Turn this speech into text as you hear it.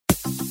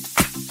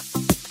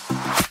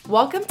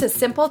Welcome to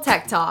Simple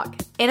Tech Talk,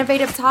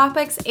 innovative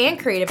topics and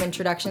creative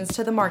introductions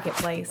to the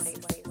marketplace.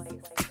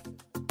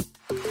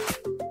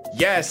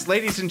 Yes,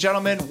 ladies and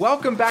gentlemen,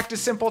 welcome back to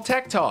Simple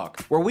Tech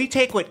Talk, where we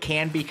take what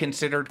can be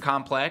considered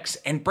complex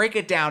and break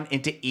it down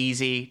into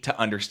easy to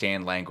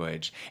understand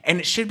language. And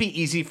it should be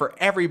easy for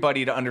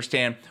everybody to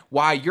understand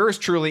why yours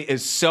truly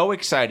is so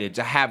excited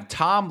to have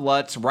Tom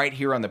Lutz right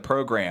here on the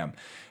program.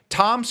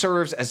 Tom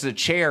serves as the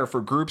chair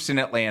for groups in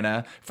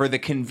Atlanta for the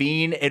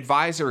Convene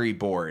Advisory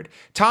Board.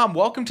 Tom,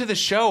 welcome to the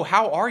show.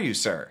 How are you,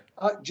 sir?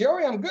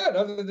 Jerry, I'm good,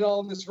 other than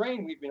all this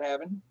rain we've been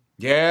having.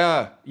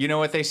 Yeah, you know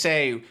what they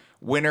say,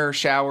 winter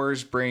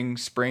showers bring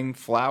spring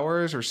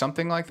flowers or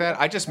something like that.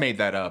 I just made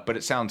that up, but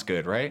it sounds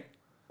good, right?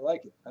 I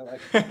like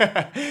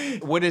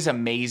it. What is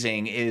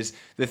amazing is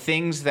the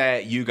things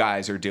that you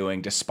guys are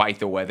doing despite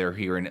the weather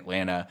here in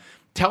Atlanta.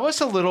 Tell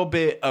us a little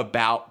bit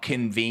about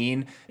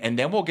Convene, and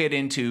then we'll get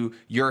into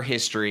your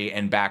history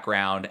and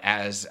background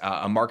as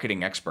a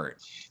marketing expert.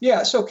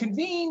 Yeah, so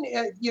Convene,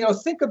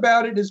 think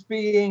about it as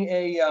being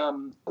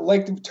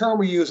like the term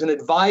we use, an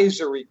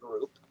advisory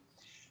group.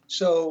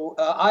 So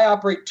I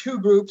operate two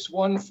groups,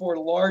 one for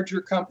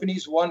larger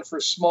companies, one for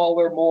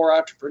smaller, more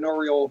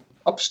entrepreneurial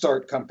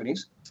upstart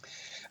companies.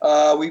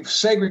 We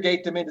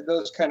segregate them into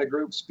those kind of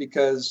groups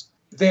because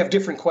they have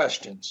different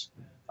questions.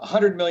 A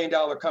 $100 million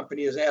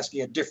company is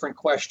asking a different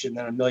question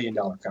than a $1 million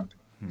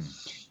company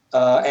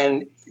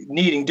and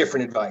needing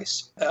different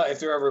advice if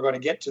they're ever going to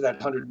get to that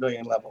 100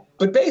 million level.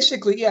 But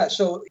basically, yeah,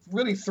 so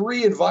really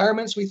three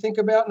environments we think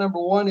about.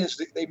 Number one is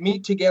that they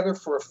meet together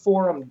for a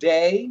forum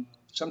day.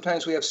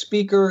 Sometimes we have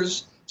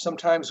speakers.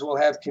 Sometimes we'll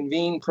have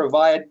Convene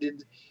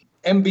provided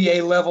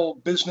MBA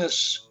level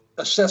business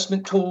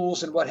assessment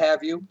tools and what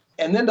have you.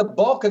 And then the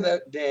bulk of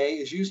that day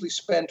is usually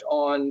spent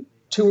on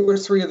two or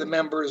three of the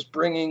members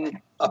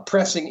bringing a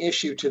pressing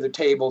issue to the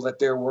table that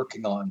they're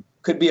working on.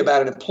 Could be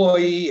about an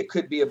employee. It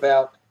could be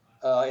about,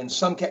 in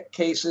some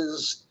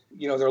cases,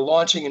 they're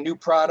launching a new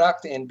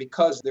product, and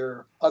because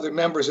their other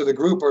members of the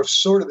group are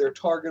sort of their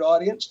target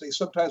audience, they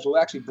sometimes will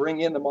actually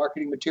bring in the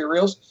marketing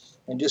materials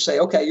and just say,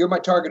 okay, you're my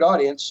target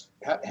audience.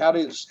 How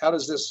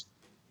does this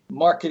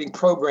marketing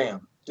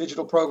program,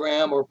 digital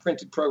program or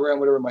printed program,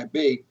 whatever it might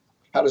be,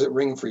 how does it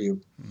ring for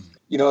you?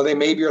 They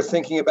maybe are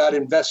thinking about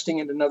investing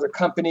in another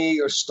company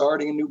or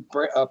starting a new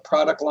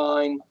product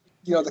line.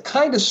 The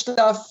kind of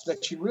stuff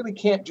that you really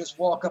can't just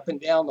walk up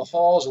and down the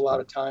halls a lot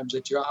of times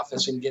at your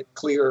office and get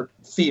clear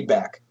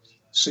feedback.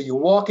 So you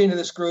walk into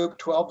this group,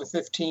 12 to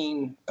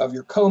 15 of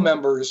your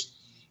co-members,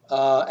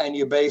 and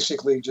you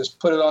basically just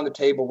put it on the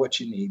table what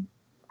you need.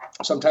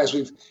 Sometimes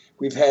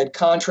we've had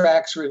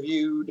contracts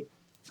reviewed,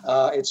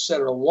 et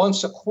cetera.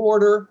 Once a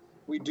quarter,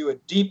 we do a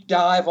deep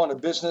dive on a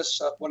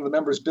business, one of the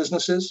members'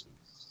 businesses,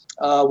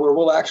 where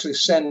we'll actually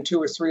send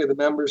two or three of the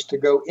members to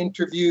go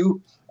interview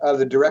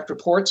the direct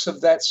reports of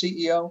that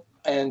CEO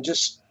and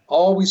just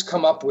always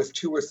come up with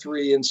two or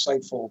three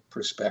insightful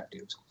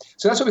perspectives.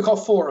 So that's what we call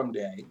Forum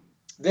Day.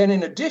 Then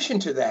in addition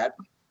to that,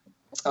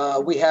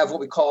 we have what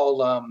we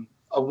call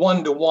a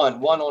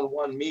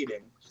one-on-one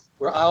meeting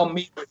where I'll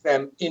meet with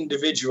them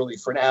individually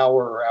for an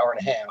hour or hour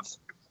and a half.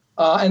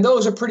 And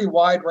those are pretty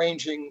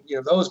wide-ranging.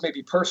 Those may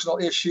be personal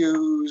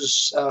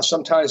issues.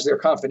 Sometimes they're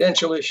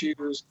confidential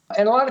issues.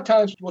 And a lot of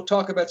times we'll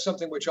talk about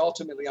something which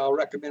ultimately I'll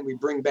recommend we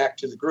bring back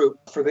to the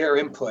group for their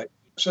input.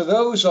 So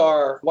those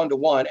are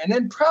one-to-one. And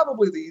then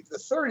probably the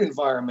third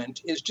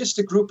environment is just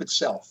the group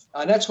itself.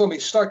 And that's when we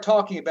start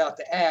talking about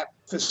the app.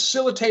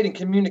 Facilitating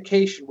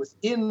communication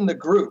within the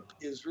group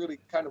is really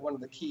kind of one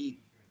of the key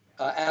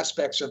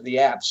aspects of the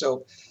app.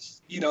 So,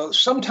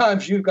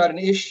 sometimes you've got an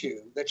issue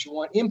that you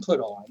want input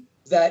on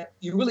that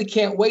you really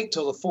can't wait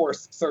till the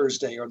fourth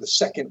Thursday or the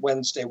second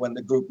Wednesday when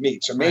the group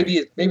meets. Or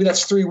maybe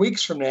that's 3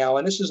 weeks from now,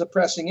 and this is a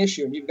pressing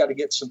issue, and you've got to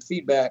get some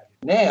feedback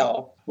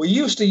now. We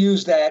used to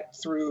use that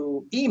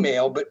through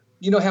email, but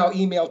you know how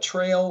email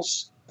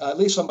trails, at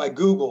least on my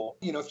Google,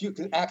 if you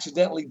can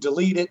accidentally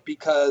delete it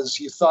because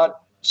you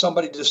thought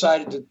somebody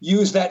decided to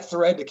use that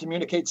thread to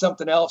communicate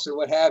something else or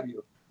what have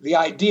you. The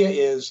idea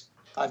is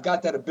I've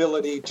got that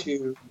ability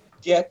to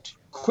get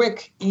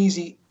quick,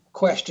 easy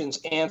questions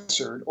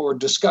answered or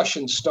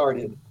discussions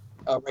started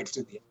right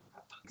through the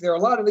app. There are a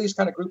lot of these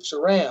kind of groups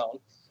around.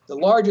 The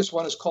largest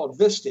one is called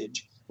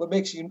Vistage. What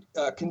makes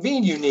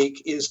Convene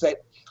unique is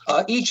that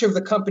each of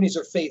the companies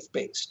are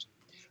faith-based.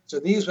 So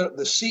the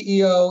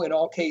CEO in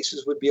all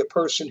cases would be a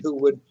person who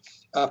would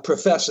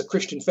profess a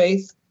Christian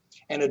faith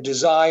and a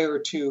desire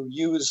to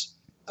use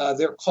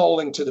their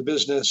calling to the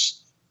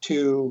business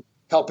to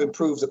help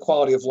improve the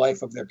quality of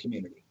life of their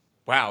community.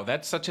 Wow,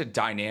 that's such a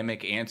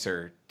dynamic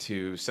answer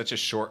to such a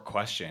short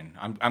question.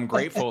 I'm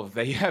grateful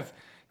that you have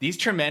these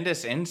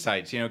tremendous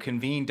insights.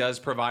 Convene does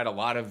provide a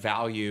lot of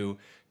value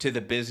to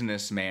the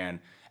businessman.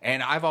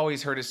 And I've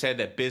always heard it said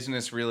that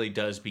business really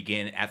does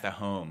begin at the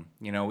home.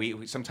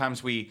 We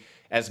sometimes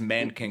as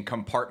men can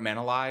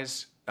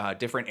compartmentalize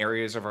different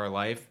areas of our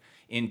life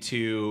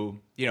into,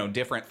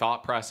 different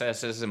thought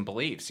processes and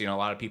beliefs. A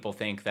lot of people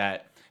think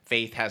that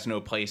faith has no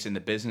place in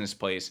the business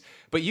place.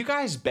 But you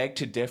guys beg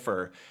to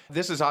differ.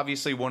 This is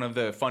obviously one of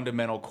the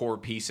fundamental core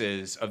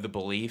pieces of the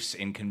beliefs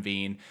in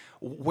Convene.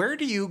 Where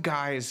do you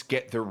guys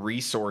get the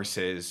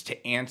resources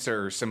to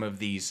answer some of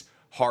these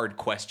hard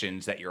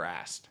questions that you're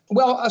asked?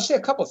 Well, I'll say a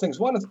couple of things.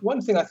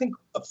 One thing, I think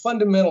a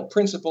fundamental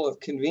principle of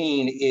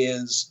Convene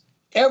is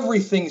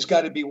everything's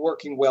got to be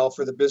working well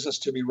for the business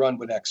to be run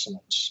with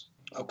excellence.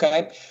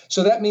 Okay.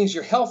 So that means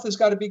your health has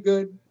got to be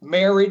good.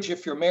 Marriage,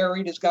 if you're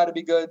married, has got to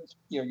be good.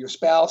 Your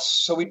spouse.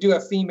 So we do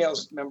have female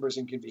members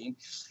in Convene.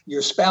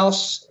 Your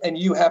spouse and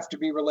you have to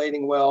be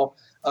relating well.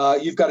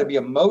 You've got to be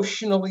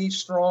emotionally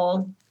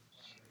strong.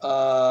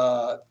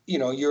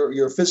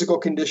 Your physical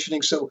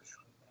conditioning. So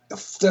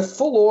the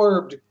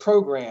full-orbed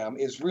program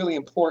is really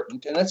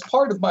important. And that's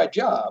part of my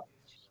job.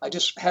 I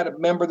just had a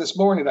member this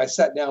morning I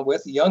sat down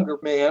with, a younger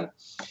man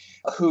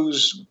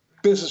whose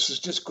business is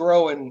just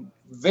growing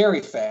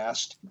very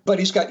fast, but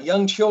he's got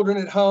young children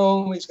at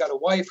home. He's got a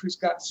wife who's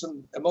got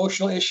some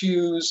emotional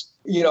issues,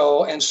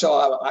 and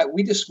so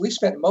we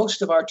spent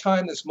most of our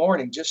time this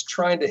morning just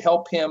trying to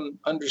help him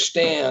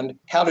understand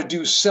how to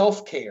do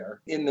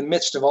self-care in the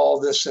midst of all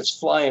this that's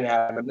flying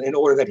at him in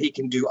order that he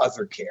can do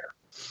other care.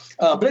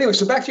 But anyway,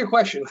 so back to your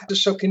question.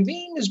 So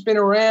Convene has been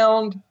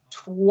around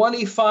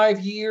 25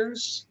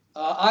 years.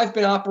 I've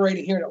been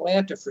operating here in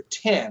Atlanta for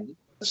 10.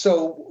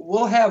 So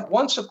we'll have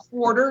once a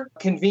quarter,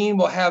 Convene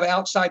will have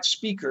outside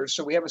speakers.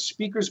 So we have a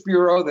speakers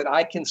bureau that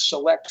I can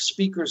select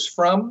speakers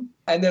from.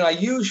 And then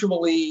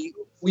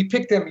we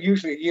pick them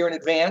usually a year in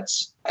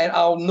advance. And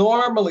I'll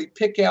normally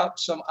pick out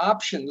some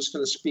options for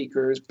the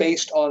speakers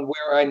based on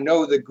where I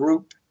know the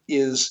group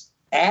is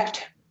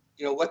at,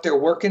 what they're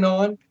working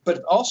on.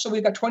 But also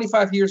we've got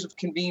 25 years of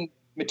Convene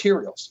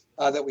materials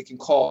that we can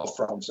call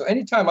from. So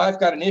anytime I've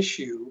got an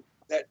issue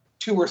that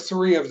 2 or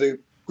 3 of the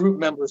group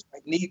members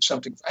might need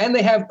something. And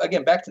they have,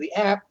 again, back to the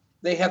app,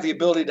 they have the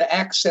ability to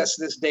access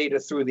this data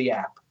through the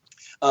app,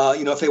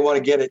 if they want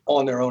to get it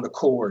on their own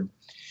accord.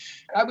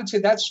 I would say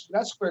that's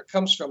where it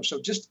comes from.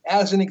 So just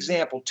as an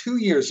example, 2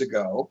 years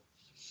ago,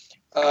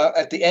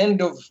 at the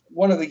end of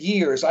one of the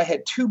years, I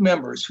had 2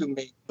 members who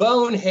made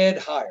bonehead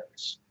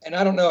hires. And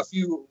I don't know if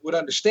you would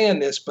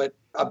understand this, but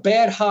a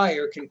bad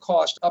hire can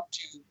cost up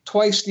to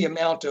twice the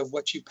amount of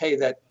what you pay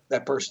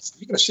that person.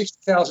 If you get a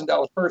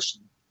 $60,000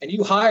 person, and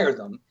you hire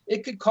them,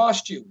 it could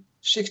cost you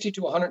 $60,000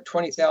 to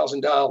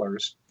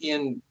 $120,000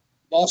 in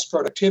lost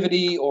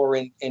productivity or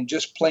in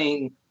just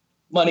plain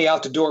money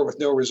out the door with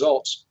no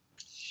results.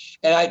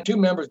 And I had 2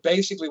 members,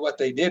 basically what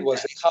they did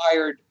was they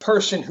hired a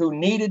person who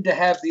needed to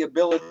have the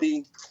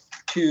ability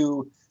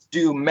to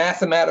do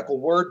mathematical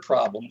word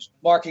problems,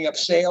 marking up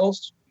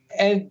sales,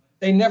 and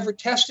they never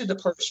tested the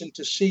person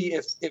to see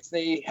if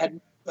they had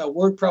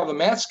word problem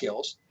math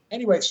skills.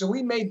 Anyway, so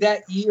we made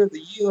that year the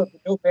year of the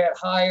no bad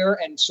hire,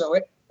 and so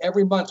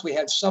every month we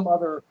had some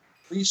other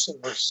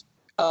resource.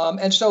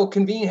 And so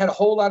Convene had a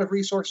whole lot of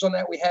resources on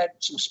that. We had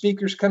some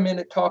speakers come in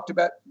that talked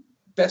about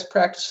best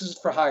practices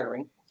for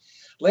hiring.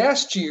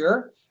 Last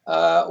year,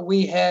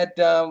 we had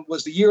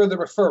was the year of the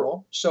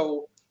referral.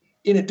 So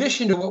in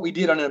addition to what we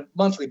did on a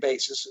monthly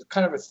basis,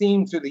 kind of a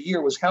theme through the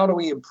year was how do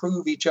we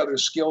improve each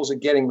other's skills at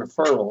getting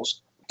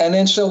referrals? And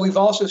then so we've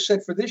also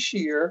said for this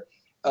year,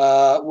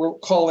 we're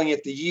calling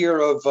it the year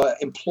of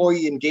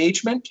employee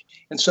engagement.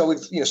 And so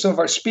we've, some of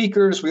our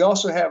speakers, we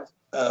also have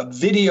a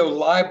video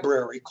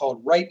library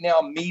called Right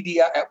Now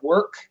Media at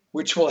Work,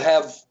 which will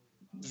have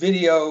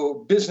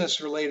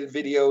business related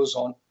videos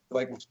on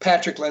like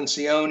Patrick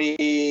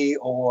Lencioni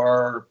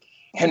or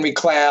Henry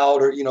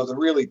Cloud or, the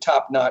really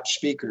top notch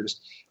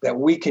speakers that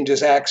we can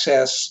just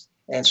access.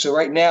 And so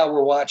right now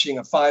we're watching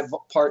a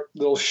 5-part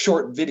little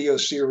short video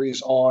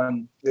series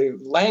on the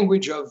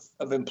language of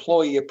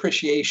employee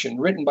appreciation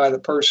written by the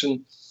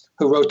person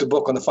who wrote the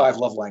book on the 5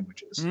 love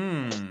languages.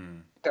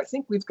 I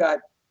think we've got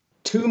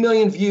 2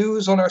 million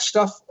views on our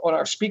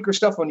speaker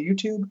stuff on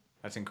YouTube.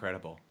 That's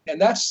incredible. And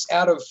that's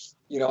out of,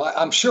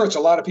 I'm sure it's a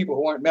lot of people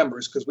who aren't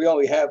members because we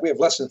have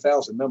less than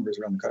 1,000 members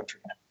around the country.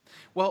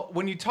 Well,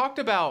 when you talked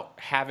about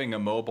having a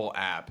mobile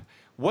app,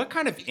 what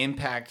kind of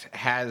impact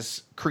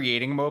has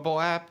creating a mobile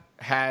app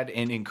had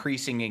in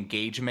increasing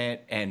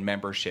engagement and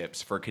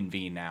memberships for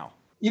Convene now?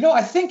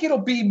 I think it'll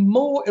be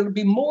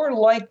more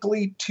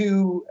likely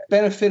to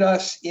benefit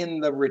us in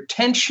the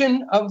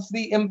retention of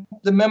the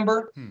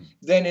member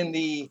than in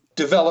the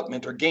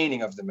development or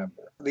gaining of the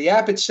member. The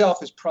app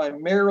itself is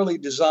primarily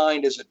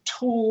designed as a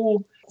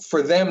tool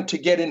for them to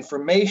get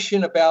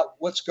information about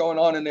what's going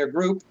on in their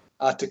group,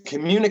 to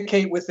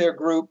communicate with their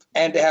group,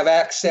 and to have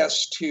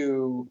access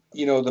to,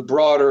 the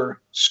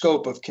broader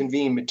scope of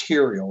Convene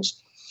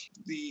materials.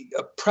 The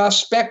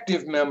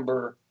prospective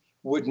member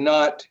would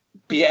not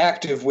be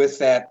active with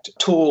that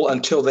tool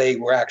until they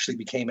actually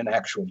became an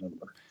actual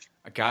member.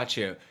 I got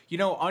you.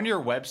 On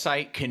your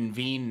website,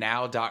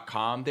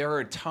 convenenow.com, there are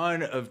a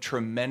ton of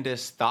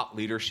tremendous thought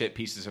leadership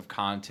pieces of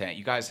content.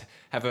 You guys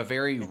have a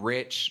very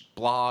rich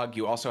blog.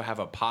 You also have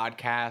a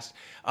podcast.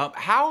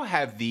 How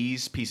have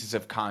these pieces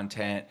of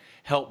content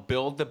helped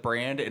build the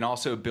brand and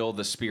also build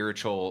the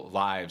spiritual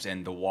lives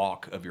and the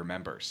walk of your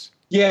members?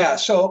 Yeah,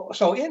 so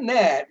in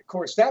that, of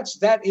course,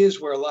 that is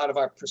where a lot of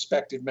our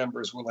prospective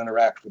members will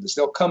interact with us.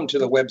 They'll come to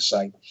the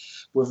website.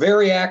 We're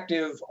very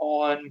active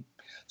on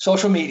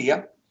social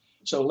media,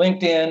 so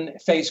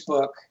LinkedIn,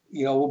 Facebook.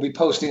 We'll be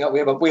posting up. We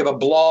have a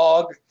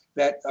blog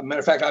that, a matter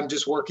of fact, I'm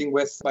just working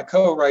with my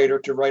co-writer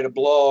to write a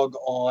blog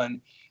on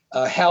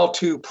how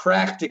to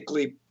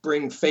practically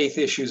bring faith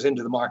issues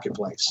into the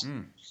marketplace.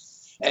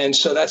 And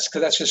so that's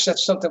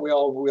something we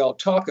all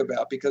talk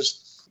about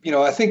because.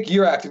 I think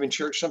you're active in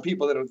church. Some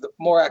people that are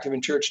more active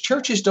in church.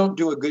 Churches don't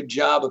do a good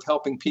job of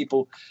helping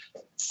people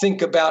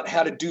think about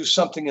how to do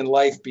something in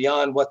life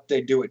beyond what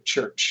they do at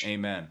church.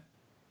 Amen.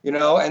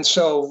 And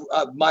so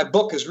my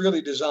book is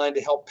really designed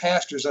to help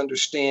pastors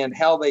understand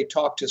how they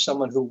talk to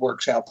someone who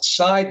works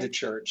outside the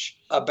church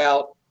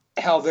about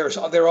how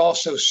they're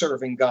also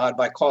serving God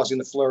by causing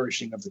the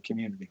flourishing of the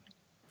community.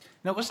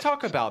 Now, let's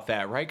talk about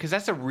that, right? Because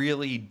that's a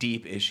really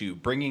deep issue,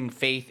 bringing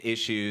faith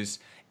issues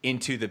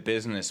into the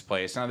business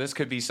place. Now, this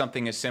could be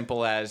something as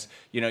simple as,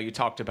 you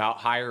talked about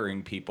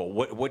hiring people.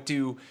 What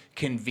do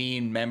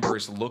Convene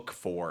members look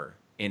for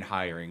in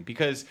hiring?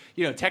 Because,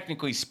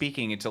 technically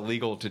speaking, it's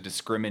illegal to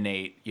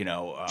discriminate,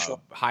 Sure.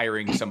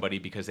 hiring somebody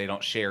because they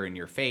don't share in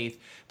your faith.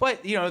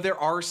 But, there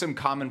are some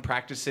common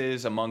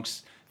practices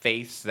amongst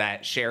faiths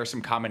that share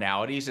some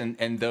commonalities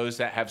and those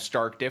that have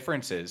stark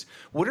differences.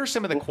 What are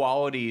some of the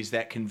qualities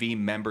that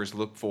Convene members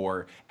look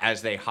for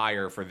as they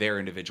hire for their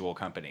individual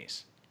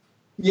companies?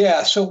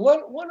 Yeah, so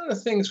one of the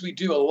things we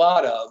do a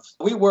lot of,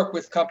 we work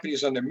with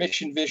companies on their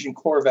mission, vision,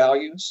 core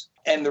values,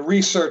 and the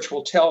research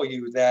will tell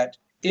you that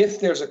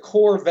if there's a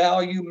core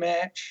value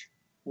match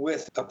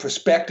with a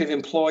prospective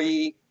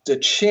employee, the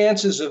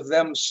chances of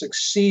them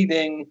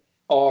succeeding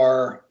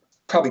are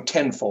probably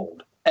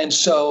tenfold. And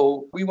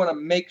so we want to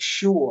make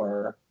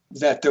sure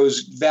that those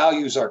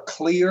values are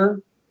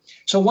clear.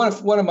 So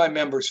one of my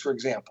members, for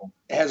example,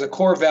 has a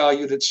core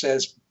value that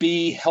says,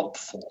 be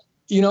helpful.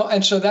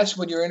 And so that's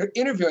when you're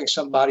interviewing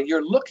somebody,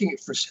 you're looking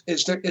for,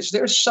 is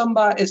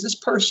this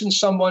person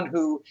someone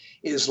who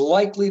is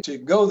likely to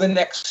go the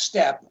next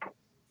step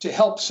to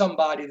help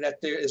somebody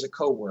that there is a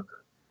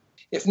coworker?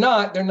 If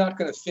not, they're not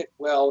going to fit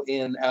well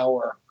in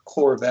our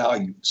core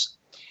values.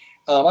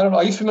 I don't know.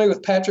 Are you familiar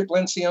with Patrick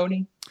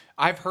Lencioni?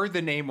 I've heard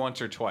the name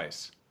once or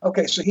twice.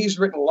 Okay, so he's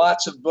written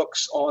lots of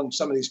books on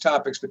some of these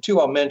topics, but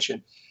two I'll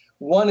mention.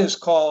 One is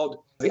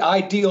called The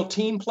Ideal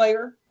Team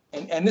Player.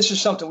 And this is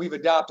something we've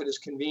adopted as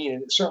Convene,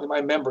 and certainly my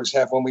members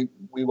have when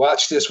we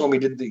watched this when we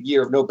did the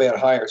year of no bad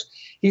hires.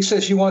 He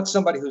says you want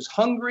somebody who's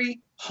hungry,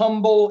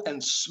 humble,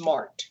 and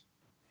smart.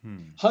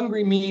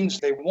 Hungry means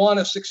they want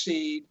to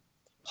succeed.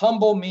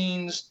 Humble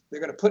means they're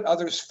going to put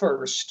others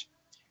first.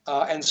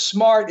 And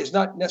smart is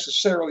not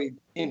necessarily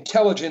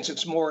intelligence,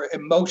 it's more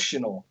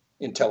emotional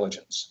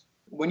intelligence.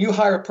 When you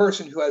hire a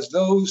person who has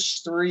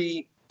those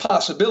three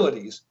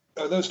possibilities,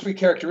 or those three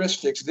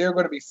characteristics, they're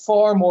going to be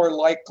far more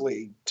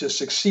likely to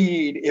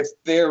succeed if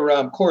their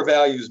core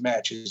values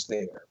matches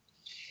there.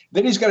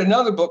 Then he's got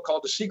another book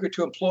called The Secret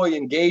to Employee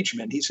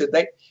Engagement. He said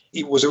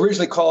it was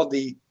originally called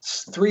The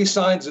 3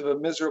 Signs of a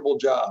Miserable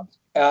Job.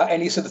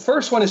 And he said the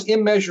first one is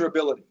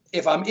immeasurability.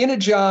 If I'm in a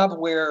job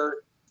where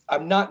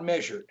I'm not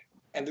measured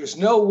and there's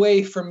no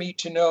way for me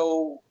to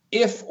know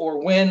if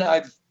or when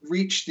I've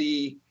reached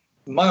the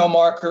mile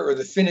marker or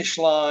the finish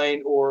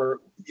line, or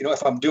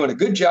if I'm doing a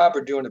good job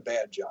or doing a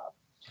bad job.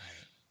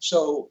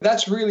 So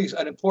that's really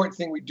an important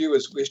thing we do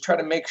is try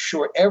to make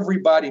sure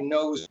everybody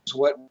knows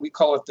what we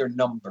call it their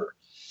number.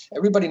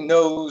 Everybody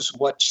knows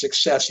what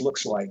success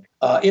looks like.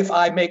 If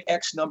I make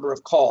X number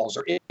of calls,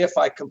 or if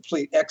I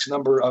complete X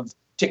number of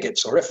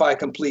tickets, or if I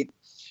complete,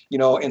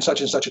 in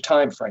such and such a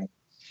time frame.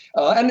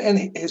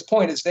 And his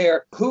point is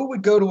there, who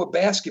would go to a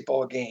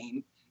basketball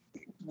game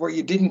where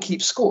you didn't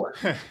keep score?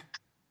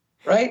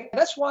 Right?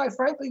 That's why,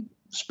 frankly,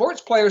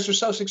 sports players are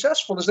so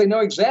successful, is they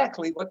know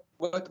exactly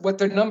what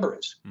their number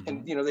is. Mm-hmm.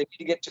 And, they need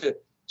to get to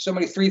so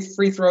many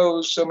free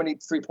throws, so many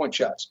 3-point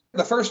shots.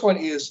 The first one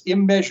is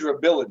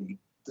immeasurability.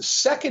 The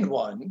second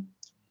one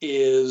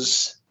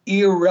is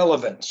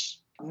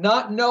irrelevance,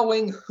 not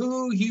knowing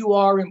who you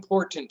are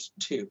important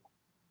to.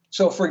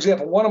 So, for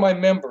example, one of my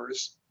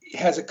members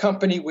has a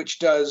company which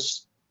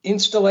does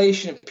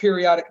installation and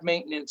periodic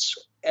maintenance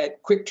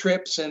at Quick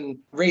Trips and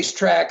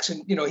racetracks,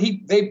 and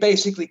they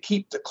basically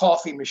keep the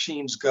coffee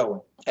machines going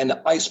and the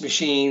ice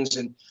machines.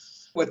 And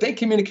what they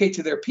communicate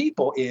to their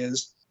people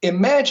is,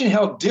 imagine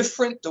how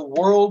different the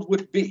world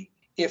would be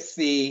if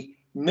the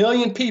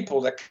million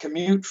people that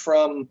commute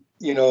from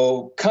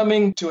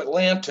coming to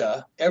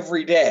Atlanta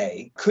every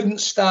day couldn't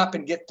stop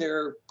and get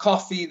their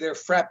coffee, their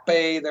frappe,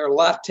 their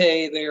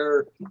latte,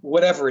 their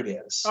whatever it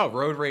is. Oh,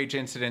 road rage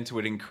incidents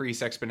would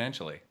increase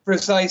exponentially.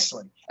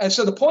 Precisely. And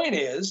so the point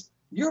is,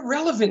 you're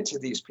relevant to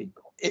these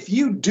people. If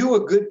you do a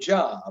good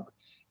job,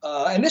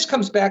 and this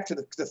comes back to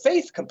the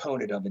faith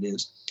component of it,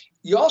 is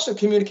you also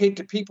communicate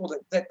to people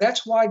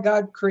that's why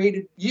God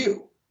created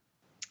you.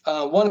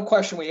 One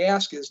question we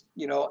ask is,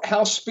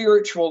 how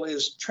spiritual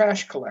is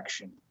trash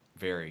collection?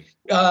 Very.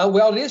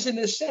 Well, it is in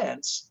this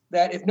sense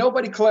that if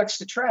nobody collects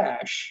the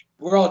trash,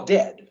 we're all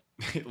dead.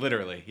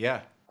 Literally,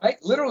 yeah. right?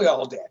 Literally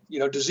all dead.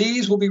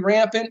 Disease will be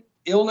rampant,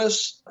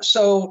 illness.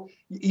 So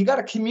you got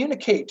to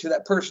communicate to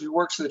that person who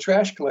works for the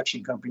trash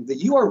collection company that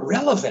you are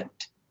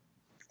relevant,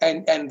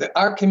 and that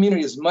our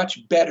community is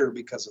much better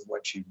because of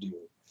what you do.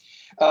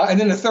 And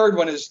then the third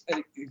one is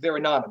they're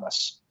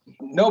anonymous.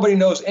 Nobody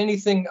knows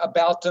anything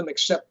about them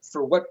except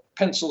for what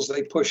pencils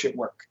they push at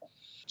work.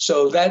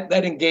 So that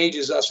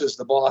engages us as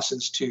the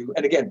bosses too.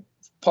 And again,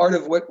 part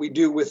of what we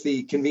do with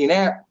the Convene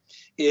app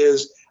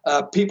is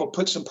people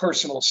put some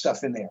personal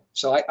stuff in there.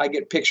 So I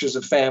get pictures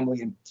of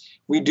family, and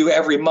we do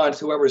every month,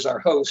 whoever's our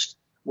host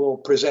will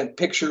present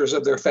pictures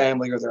of their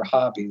family or their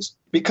hobbies.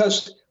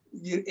 Because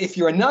if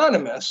you're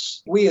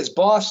anonymous, we as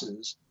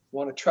bosses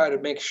want to try to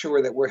make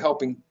sure that we're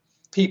helping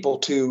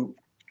people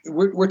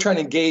we're trying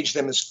to engage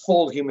them as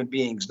full human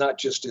beings, not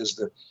just as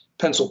the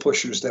pencil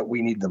pushers that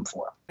we need them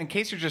for. In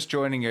case you're just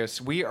joining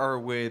us, we are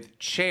with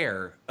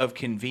Chair of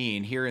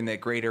Convene here in the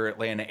greater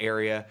Atlanta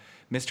area,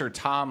 Mr.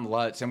 Tom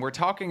Lutz, and we're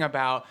talking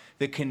about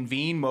the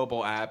Convene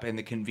mobile app and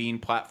the Convene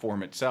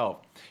platform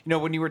itself.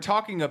 When you were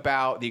talking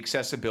about the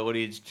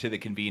accessibility to the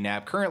Convene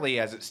app, currently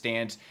as it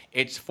stands,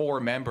 it's for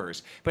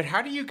members. But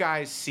how do you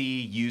guys see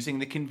using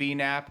the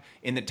Convene app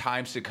in the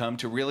times to come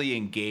to really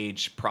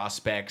engage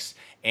prospects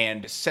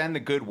and send the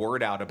good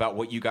word out about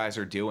what you guys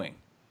are doing?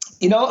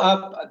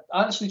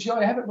 Honestly, Joe,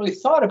 I haven't really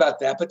thought about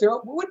that, but there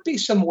would be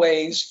some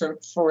ways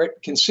for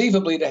it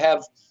conceivably to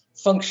have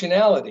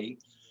functionality,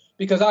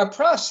 because our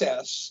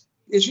process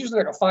is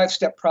usually like a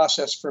 5-step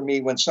process for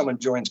me when someone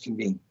joins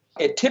Convene.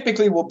 It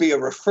typically will be a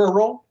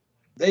referral.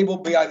 They will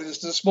be either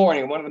just this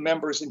morning. One of the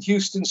members in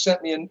Houston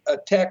sent me a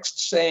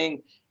text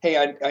saying,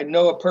 hey, I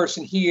know a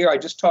person here. I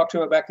just talked to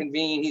him about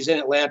Convene. He's in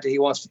Atlanta. He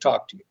wants to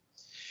talk to you.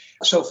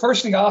 So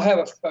first thing, I'll have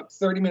a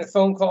 30-minute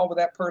phone call with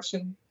that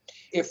person.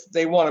 If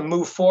they want to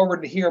move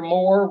forward to hear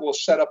more, we'll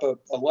set up a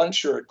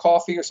lunch or a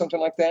coffee or something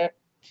like that.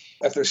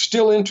 If they're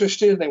still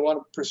interested and they want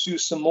to pursue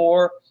some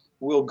more,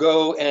 we'll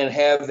go and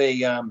have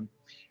a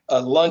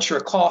lunch or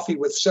a coffee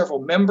with several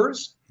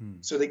members.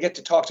 So they get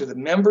to talk to the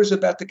members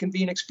about the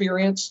Convene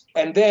experience.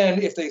 And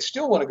then if they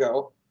still want to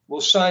go,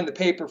 we'll sign the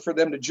paper for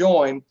them to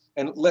join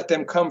and let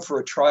them come for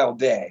a trial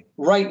day.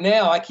 Right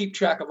now, I keep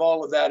track of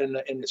all of that in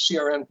the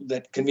CRM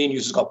that Convene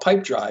uses called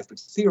Pipedrive. But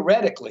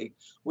theoretically,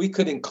 we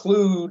could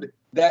include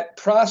that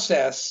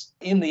process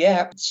in the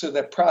app so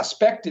that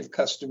prospective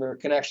customer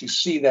can actually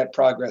see that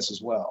progress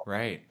as well.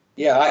 Right.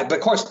 Yeah, but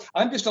of course,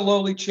 I'm just a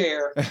lowly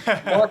chair.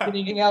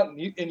 Marketing out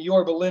in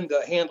Yorba Linda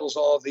handles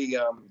all the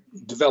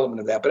development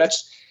of that. But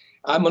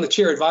I'm on the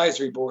chair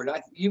advisory board.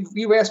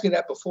 You asked me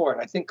that before,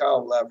 and I think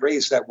I'll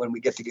raise that when we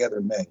get together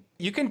in May.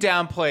 You can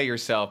downplay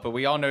yourself, but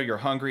we all know you're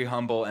hungry,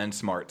 humble, and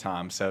smart,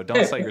 Tom. So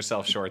don't sell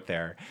yourself short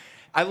there.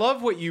 I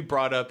love what you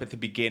brought up at the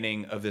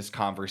beginning of this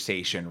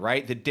conversation,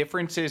 right? The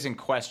differences in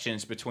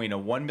questions between a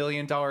 $1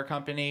 million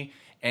company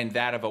and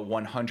that of a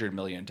 $100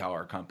 million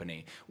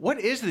company.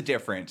 What is the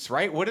difference,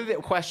 right? What do the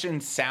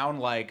questions sound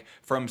like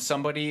from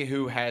somebody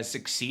who has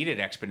succeeded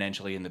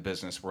exponentially in the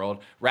business world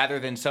rather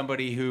than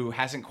somebody who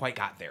hasn't quite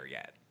got there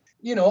yet?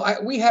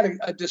 We had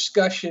a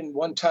discussion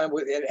one time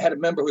had a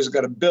member who's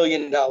got $1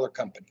 billion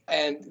company,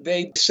 and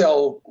they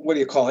sell,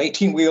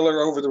 18-wheeler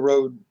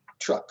over-the-road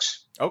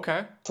trucks.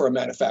 Okay. For a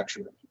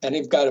manufacturer. And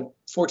they've got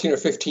 14 or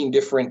 15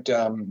 different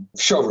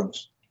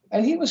showrooms.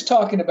 And he was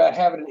talking about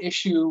having an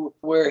issue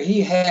where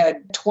he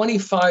had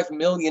 $25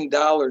 million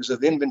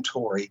of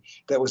inventory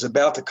that was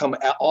about to come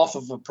off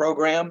of a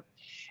program,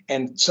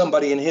 and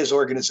somebody in his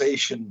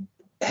organization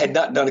had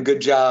not done a good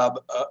job.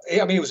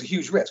 It was a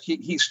huge risk.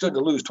 He stood to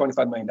lose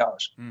 $25 million.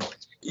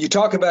 You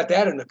talk about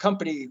that in a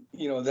company,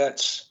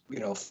 that's,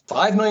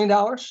 $5 million.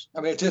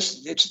 I mean,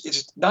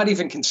 it's not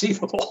even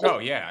conceivable. Oh,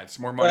 yeah. It's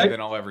more money right? than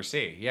I'll ever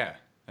see. Yeah.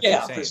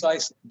 Yeah,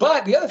 precisely.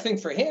 But the other thing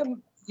for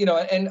him,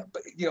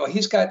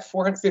 he's got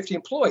 450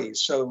 employees.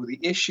 So the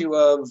issue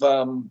of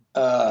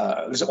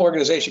there's an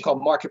organization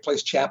called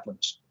Marketplace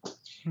Chaplains.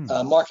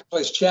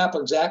 Marketplace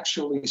Chaplains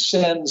actually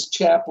sends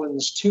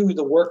chaplains to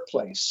the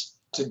workplace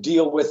to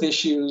deal with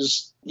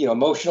issues,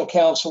 emotional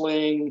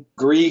counseling,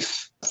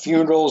 grief,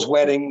 funerals,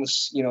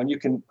 weddings, and you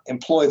can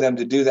employ them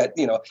to do that.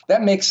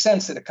 That makes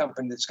sense in a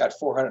company that's got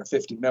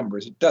 450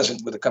 members. It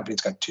doesn't with a company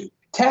that's got 2.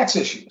 Tax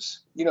issues.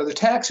 The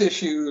tax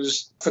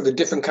issues for the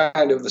different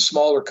kind of the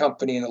smaller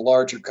company and the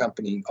larger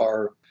company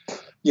are,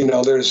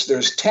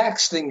 there's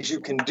tax things you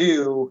can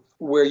do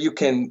where you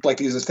can, like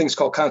these are things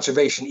called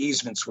conservation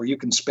easements, where you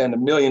can spend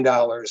 $1 million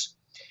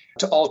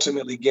to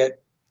ultimately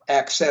get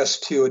access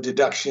to a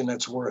deduction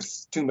that's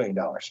worth $2 million.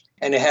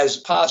 And it has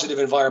positive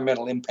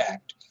environmental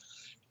impact.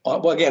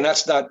 Well, again,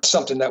 that's not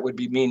something that would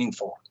be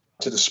meaningful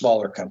to the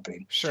smaller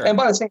company. Sure. And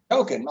by the same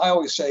token, I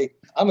always say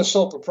I'm a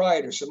sole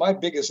proprietor, so my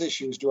biggest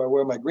issue is, do I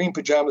wear my green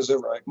pajamas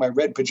or my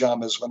red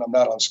pajamas when I'm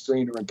not on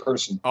screen or in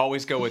person?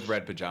 Always go with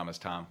red pajamas,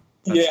 Tom.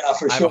 For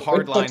sure. I have a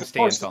hard line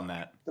stance on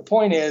that. The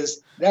point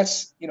is,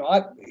 that's,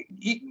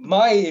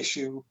 my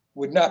issue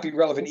would not be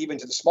relevant even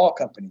to the small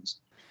companies.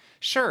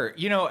 Sure.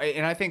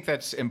 And I think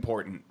that's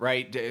important,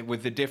 right?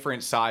 With the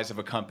different size of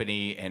a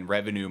company and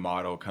revenue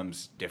model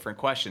comes different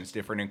questions,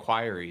 different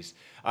inquiries,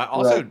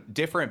 also Right.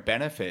 different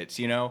benefits.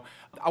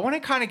 I want to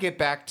kind of get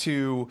back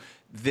to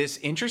this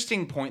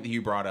interesting point that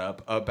you brought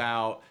up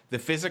about the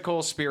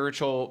physical,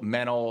 spiritual,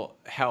 mental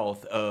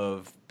health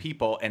of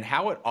people and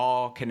how it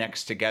all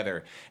connects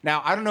together.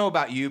 Now, I don't know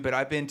about you, but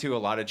I've been to a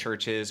lot of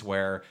churches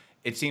where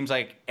it seems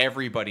like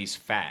everybody's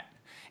fat.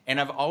 And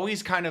I've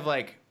always kind of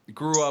like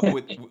grew up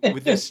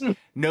with this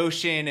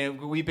notion, and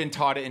we've been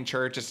taught it in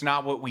church. It's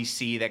not what we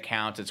see that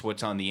counts, it's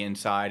what's on the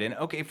inside. And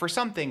okay, for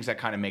some things that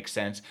kind of makes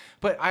sense,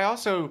 but I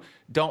also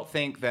don't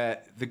think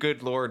that the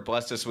good Lord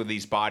blessed us with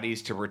these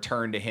bodies to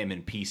return to him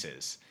in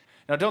pieces.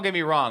 Now, don't get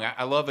me wrong,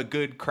 I love a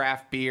good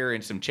craft beer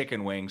and some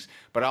chicken wings,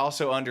 but I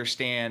also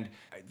understand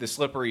the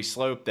slippery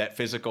slope that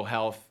physical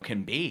health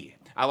can be.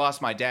 I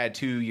lost my dad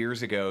 2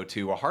 years ago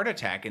to a heart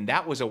attack, and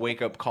that was a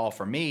wake-up call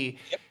for me,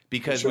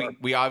 because Sure.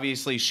 we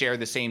obviously share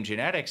the same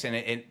genetics, and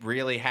it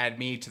really had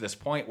me to this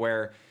point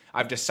where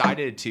I've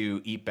decided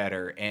to eat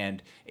better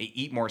and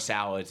eat more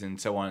salads and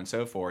so on and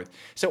so forth.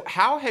 So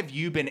how have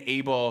you been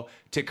able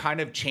to kind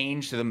of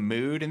change the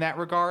mood in that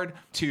regard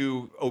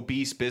to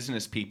obese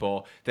business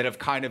people that have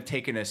kind of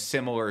taken a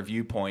similar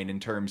viewpoint in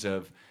terms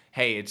of,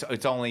 hey,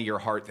 it's only your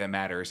heart that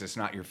matters, it's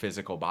not your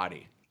physical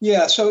body?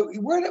 Yeah. So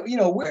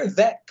where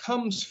that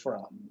comes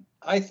from,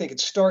 I think it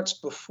starts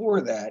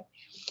before that.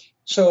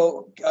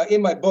 So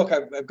in my book,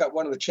 I've got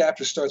one of the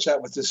chapters starts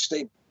out with this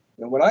statement.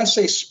 And when I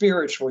say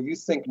spiritual, you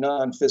think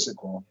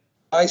non-physical.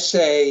 I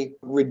say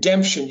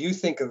redemption, you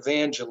think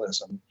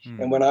evangelism.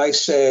 And when I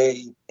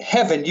say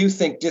heaven, you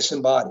think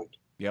disembodied.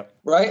 Yep.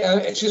 Right?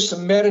 It's just a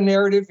meta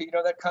narrative,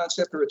 that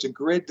concept, or it's a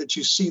grid that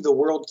you see the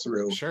world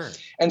through. Sure.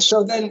 And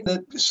so then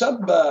the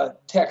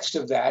subtext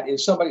of that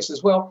is somebody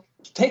says, well,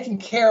 taking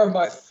care of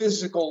my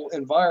physical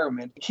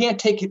environment, you can't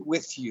take it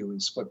with you,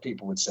 is what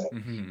people would say.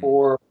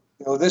 Or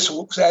this,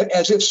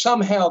 as if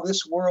somehow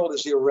this world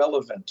is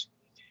irrelevant,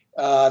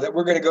 that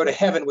we're going to go to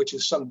heaven, which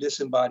is some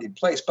disembodied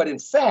place. But in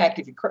fact,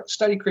 if you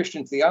study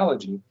Christian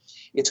theology,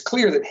 it's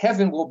clear that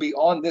heaven will be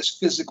on this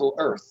physical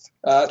earth.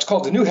 It's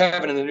called the new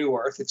heaven and the new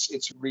earth.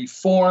 It's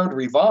reformed,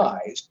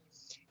 revised.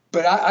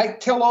 But I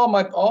tell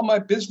all my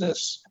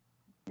business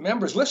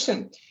members,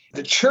 listen,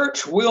 the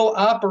church will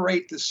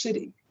operate the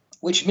city,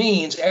 which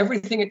means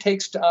everything it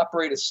takes to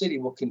operate a city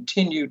will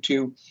continue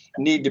to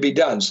need to be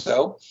done.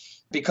 So,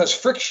 because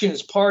friction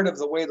is part of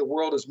the way the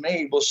world is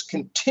made, we'll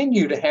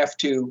continue to have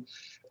to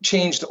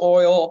change the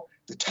oil,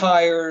 the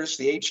tires,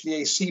 the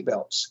HVAC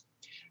belts.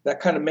 That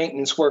kind of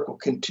maintenance work will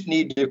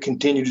need to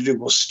continue to do.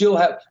 We'll still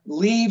have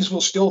leaves will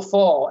still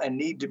fall and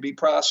need to be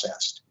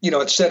processed,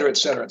 et cetera, et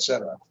cetera, et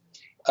cetera.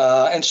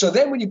 And so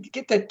then when you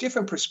get that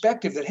different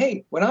perspective that,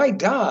 hey, when I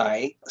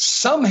die,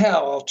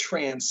 somehow I'll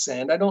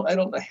transcend. I don't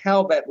know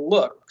how that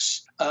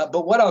looks,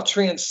 but what I'll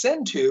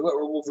transcend to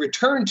or will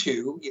return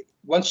to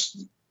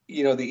once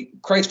the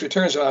Christ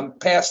returns and I'm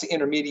past the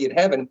intermediate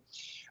heaven,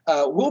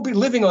 we'll be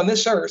living on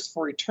this earth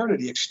for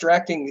eternity,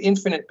 extracting the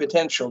infinite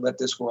potential that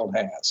this world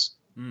has.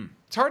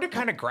 It's hard to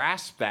kind of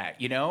grasp that,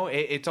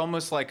 It's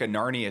almost like a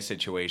Narnia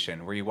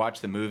situation where you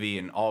watch the movie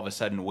and all of a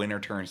sudden winter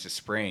turns to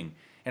spring.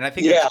 And I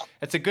think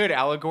it's a good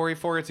allegory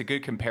for it. It's a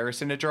good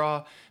comparison to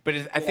draw. But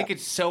I think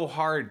it's so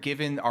hard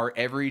given our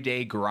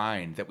everyday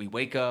grind that we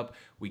wake up,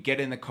 we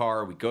get in the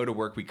car, we go to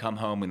work, we come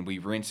home, and we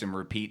rinse and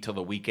repeat till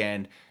the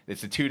weekend.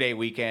 It's a 2-day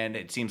weekend.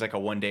 It seems like a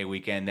 1-day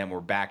weekend. Then we're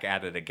back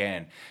at it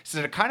again.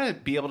 So to kind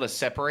of be able to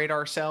separate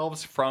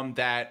ourselves from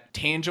that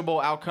tangible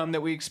outcome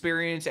that we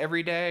experience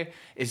every day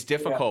is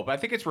difficult. But I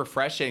think it's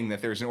refreshing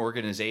that there's an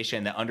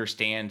organization that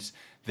understands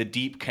the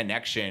deep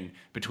connection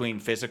between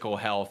physical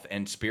health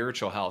and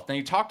spiritual health. Now,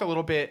 you talked a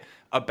little bit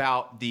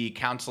about the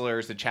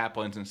counselors, the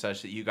chaplains, and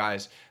such that you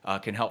guys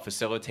can help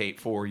facilitate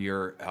for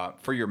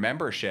your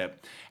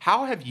membership.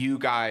 How have you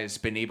guys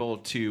been able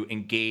to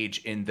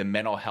engage in the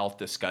mental health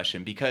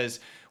discussion?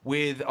 Because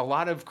with a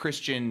lot of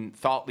Christian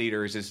thought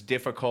leaders, it's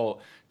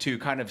difficult to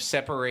kind of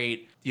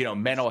separate,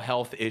 mental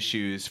health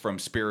issues from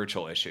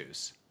spiritual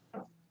issues.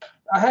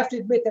 I have to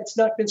admit that's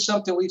not been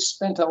something we've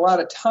spent a lot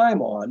of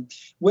time on.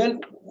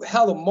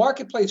 How the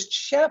marketplace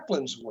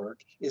chaplains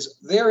work is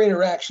their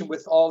interaction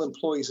with all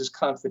employees is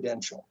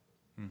confidential.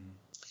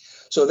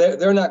 So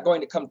they're not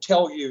going to come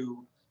tell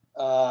you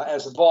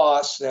as a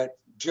boss that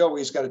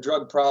Joey's got a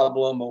drug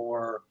problem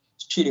or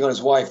cheating on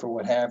his wife or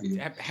what have you.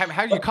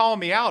 How are you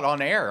calling me out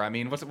on air? I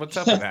mean, what's up with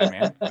that,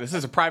 man? This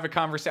is a private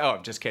conversation. Oh,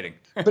 I'm just kidding.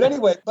 But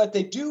anyway,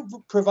 they do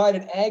provide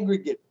an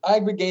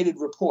aggregated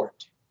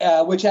report.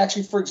 Which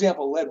actually, for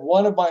example, led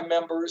one of my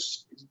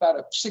members. It's about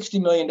a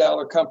 $60 million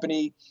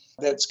company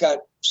that's got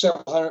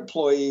several hundred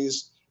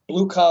employees,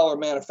 blue-collar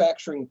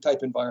manufacturing type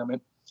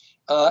environment.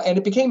 And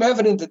it became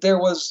evident that there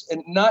was a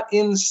not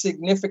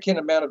insignificant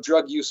amount of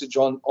drug usage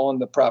on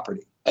the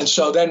property. And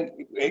so then,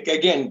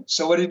 again,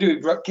 what did he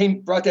do? He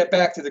brought that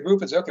back to the group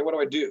and said, okay, what do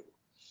I do?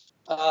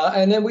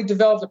 And then we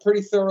developed a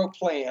pretty thorough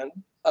plan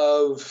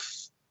of,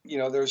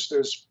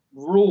 there's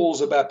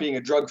rules about being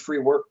a drug-free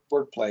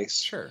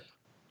workplace. Sure.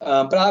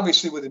 But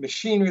obviously with the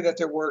machinery that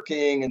they're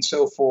working and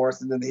so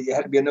forth, and then there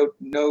had to be a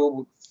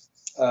no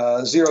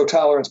zero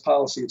tolerance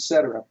policy, et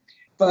cetera.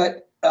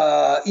 But,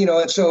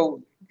 and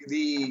so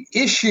the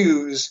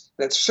issues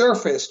that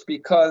surfaced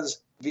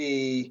because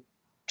the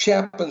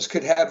chaplains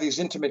could have these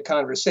intimate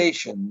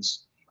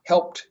conversations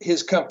helped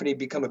his company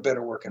become a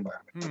better work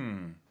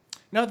environment.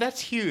 No, that's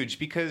huge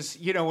because,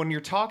 when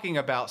you're talking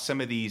about some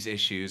of these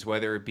issues,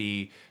 whether it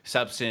be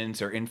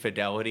substance or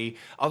infidelity,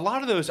 a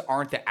lot of those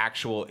aren't the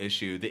actual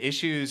issue. The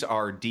issues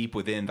are deep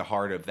within the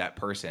heart of that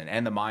person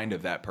and the mind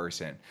of that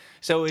person.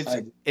 So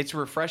it's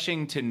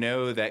refreshing to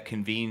know that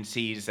Convene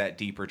sees that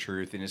deeper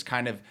truth and is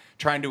kind of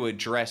trying to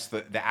address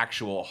the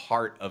actual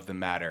heart of the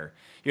matter.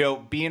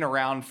 Being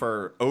around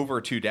for over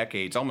 2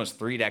 decades, almost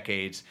 3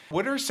 decades,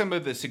 what are some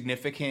of the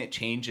significant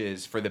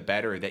changes for the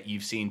better that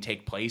you've seen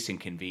take place in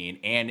Convene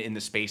and in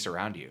the space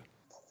around you?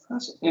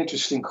 That's an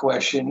interesting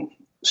question.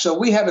 So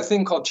we have a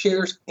thing called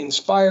Chairs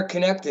Inspire,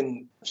 Connect,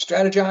 and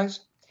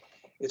Strategize.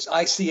 It's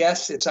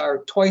ICS. It's our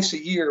twice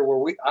a year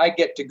where I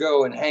get to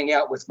go and hang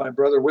out with my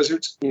brother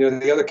wizards,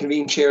 the other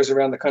Convene chairs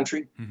around the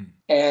country. Mm-hmm.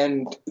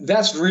 And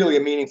that's really a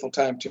meaningful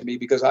time to me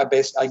because I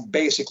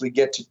basically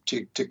get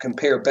to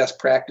compare best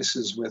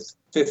practices with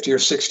 50 or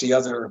 60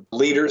 other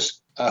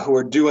leaders who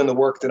are doing the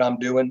work that I'm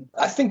doing.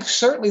 I think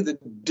certainly the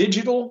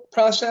digital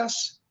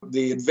process,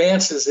 the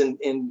advances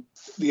in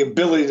the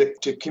ability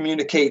to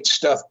communicate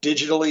stuff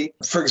digitally.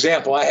 For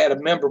example, I had a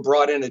member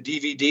brought in a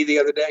DVD the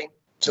other day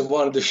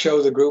wanted to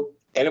show the group.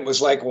 And it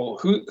was like, well,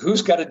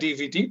 who's got a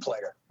DVD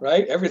player,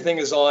 right? Everything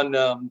is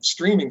on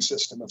streaming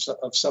system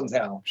of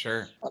somehow.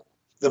 Sure.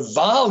 The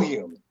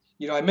volume,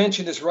 I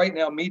mentioned this Right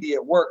Now Media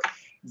at work.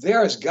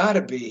 There has got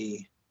to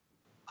be,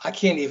 I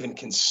can't even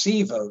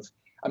conceive of.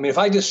 I mean, if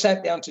I just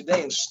sat down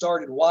today and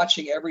started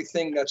watching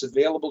everything that's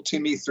available to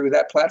me through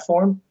that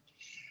platform,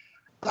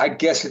 I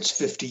guess it's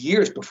 50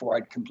 years before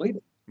I'd complete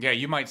it. Yeah,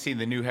 you might see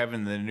the new heaven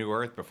and the new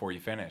earth before you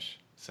finish.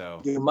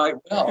 So you might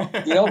well,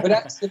 but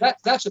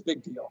that's a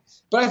big deal.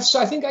 But I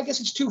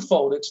guess it's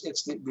twofold.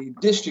 It's the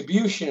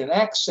distribution and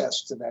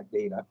access to that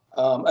data.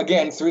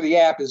 Again, through the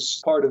app is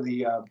part of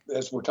the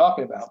as we're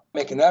talking about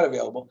making that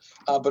available.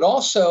 But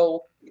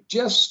also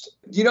just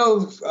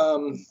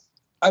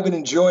I've been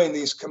enjoying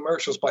these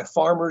commercials by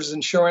Farmers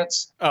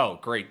Insurance. Oh,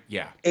 great!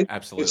 Yeah,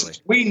 absolutely.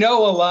 We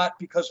know a lot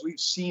because we've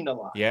seen a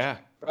lot. Yeah.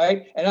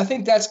 Right, and I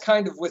think that's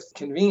kind of with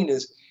Convene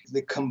is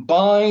the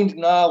combined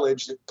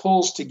knowledge that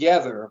pulls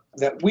together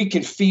that we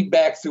can feed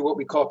back through what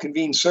we call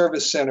Convene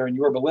Service Center in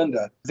Yorba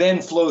Linda, then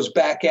flows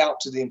back out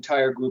to the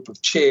entire group of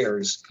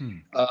chairs.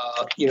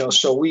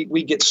 So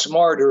we get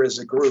smarter as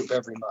a group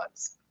every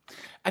month.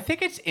 I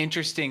think it's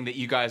interesting that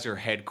you guys are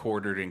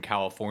headquartered in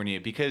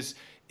California because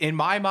in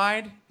my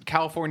mind,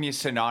 California is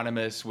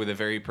synonymous with a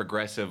very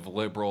progressive,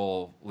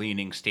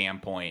 liberal-leaning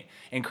standpoint.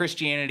 And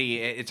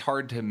Christianity, it's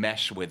hard to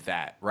mesh with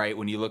that, right?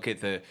 When you look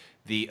at the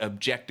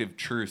objective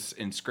truths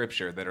in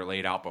Scripture that are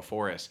laid out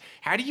before us.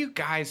 How do you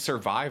guys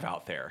survive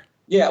out there?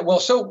 Yeah, well,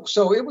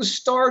 so it was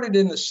started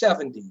in the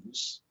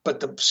 70s,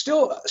 but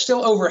still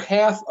over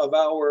half of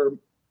our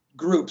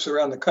groups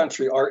around the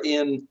country are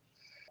in,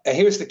 and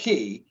here's the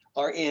key,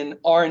 are in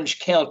Orange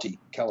County,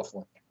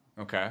 California.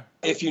 Okay.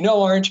 If you know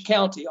Orange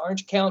County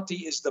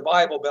is the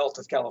Bible Belt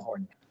of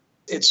California.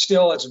 It's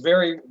a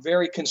very,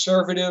 very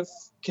conservative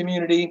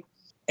community.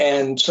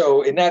 And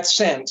so in that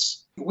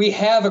sense, we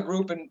have a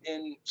group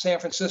in San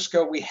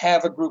Francisco. We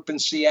have a group in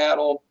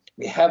Seattle.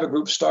 We have a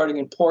group starting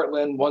in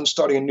Portland, one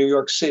starting in New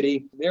York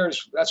City.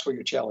 That's where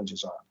your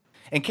challenges are.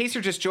 In case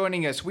you're just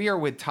joining us, we are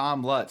with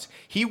Tom Lutz.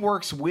 He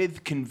works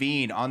with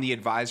Convene on the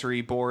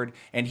advisory board,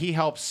 and he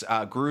helps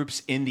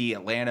groups in the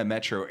Atlanta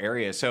metro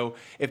area. So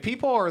if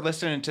people are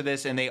listening to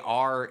this and they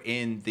are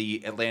in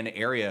the Atlanta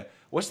area,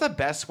 what's the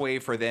best way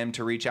for them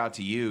to reach out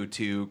to you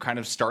to kind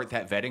of start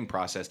that vetting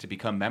process to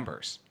become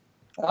members?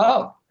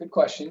 Oh, good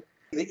question.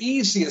 The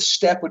easiest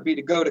step would be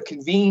to go to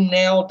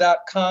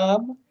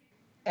convenenow.com,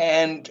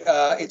 and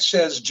it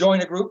says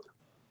join a group.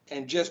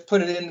 And just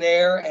put it in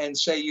there and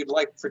say you'd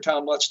like for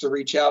Tom Lutz to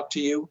reach out to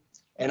you.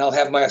 And I'll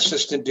have my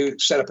assistant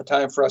set up a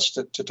time for us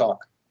to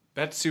talk.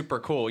 That's super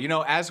cool.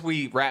 As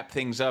we wrap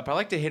things up, I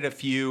like to hit a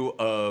few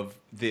of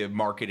the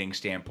marketing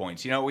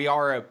standpoints. We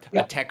are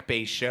a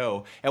tech-based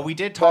show, and we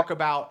did talk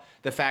about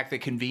the fact that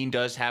Convene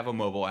does have a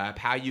mobile app,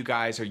 how you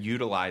guys are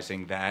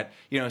utilizing that,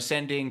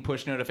 sending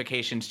push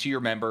notifications to your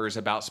members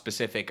about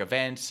specific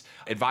events,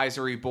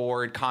 advisory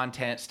board,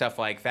 content, stuff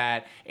like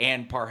that,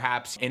 and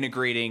perhaps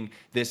integrating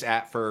this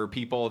app for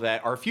people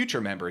that are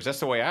future members. That's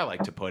the way I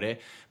like to put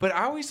it. But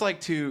I always like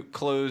to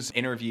close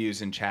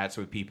interviews and chats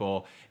with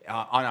people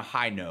on a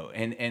high note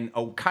and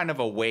kind of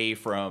away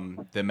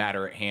from the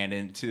matter at hand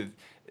and to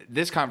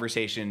this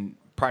conversation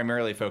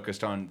primarily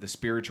focused on the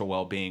spiritual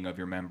well-being of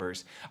your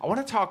members. I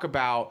want to talk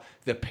about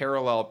the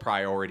parallel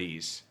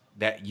priorities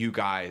that you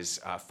guys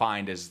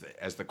find as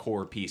the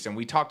core piece. And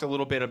we talked a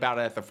little bit about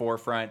it at the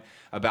forefront,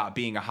 about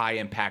being a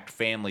high-impact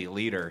family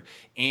leader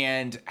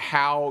and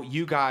how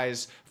you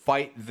guys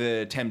fight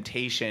the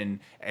temptation,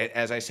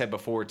 as I said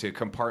before, to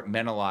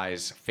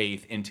compartmentalize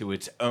faith into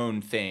its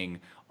own thing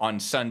on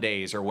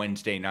Sundays or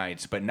Wednesday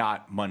nights, but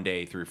not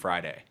Monday through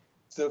Friday?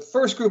 The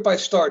first group I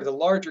started, the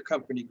larger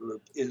company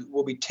group,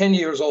 will be 10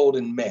 years old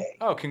in May.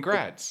 Oh,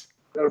 congrats.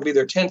 That'll be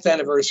their 10th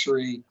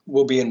anniversary,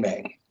 will be in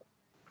May.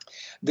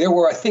 There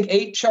were, I think,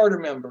 8 charter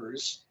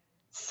members.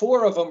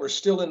 4 of them are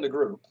still in the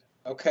group,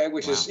 okay,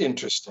 which is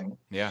interesting.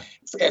 Yeah.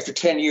 After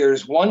 10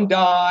 years, 1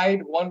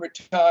 died, 1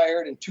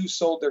 retired, and 2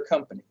 sold their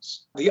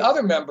companies. The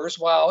other members,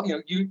 while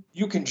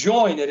you can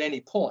join at any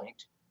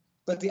point,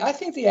 but I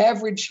think the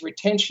average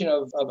retention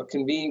of a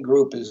convened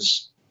group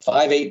is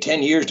 5, 8,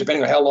 10 years,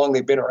 depending on how long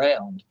they've been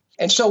around.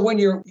 And so when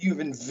you've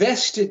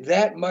invested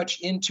that much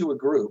into a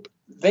group,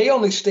 they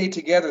only stay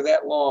together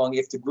that long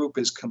if the group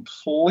is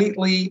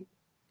completely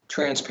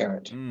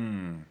transparent.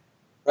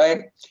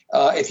 Right?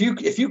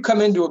 If you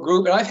come into a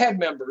group, and I've had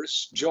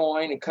members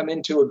join and come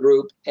into a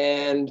group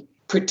and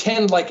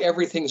pretend like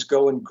everything's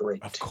going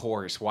great. Of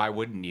course. Why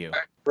wouldn't you?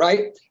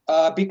 Right?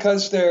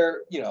 Because they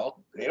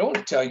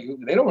don't tell you,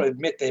 they don't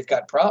admit they've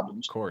got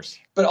problems. Of course.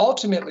 But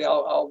ultimately,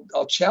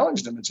 I'll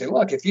challenge them and say,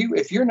 look,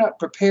 if you're not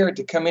prepared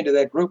to come into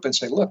that group and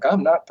say, look,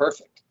 I'm not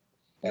perfect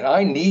and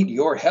I need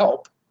your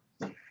help,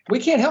 we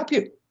can't help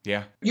you.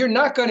 Yeah. You're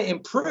not going to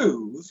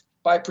improve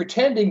by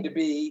pretending to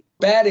be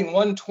batting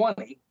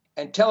 120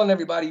 and telling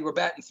everybody you were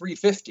batting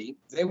 350.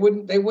 They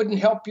wouldn't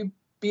help you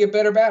be a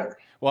better batter.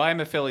 Well, I'm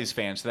a Phillies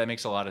fan, so that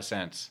makes a lot of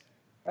sense.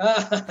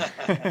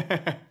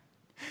 But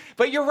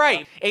you're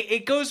right.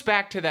 It goes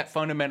back to that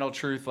fundamental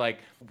truth. Like,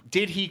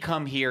 did he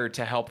come here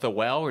to help the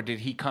well, or did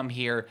he come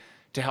here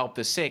to help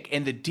the sick?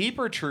 And the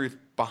deeper truth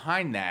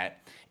behind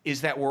that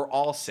is that we're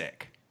all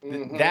sick.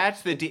 Mm-hmm.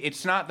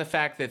 It's not the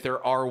fact that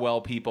there are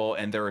well people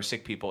and there are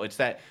sick people. It's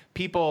that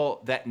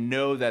people that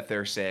know that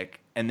they're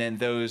sick, and then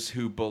those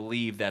who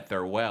believe that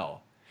they're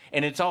well.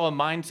 And it's all a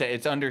mindset.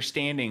 It's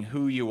understanding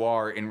who you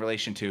are in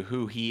relation to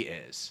who he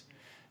is.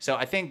 So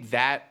I think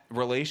that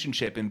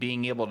relationship and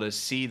being able to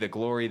see the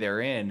glory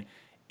therein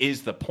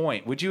is the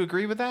point. Would you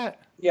agree with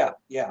that? Yeah,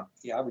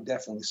 I would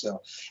definitely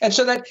so. And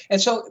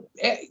so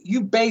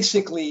you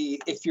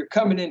basically, if you're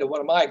coming into one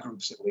of my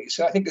groups, at least,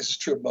 and I think this is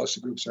true of most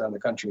of the groups around the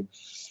country,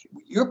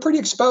 you're pretty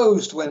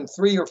exposed when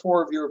 3 or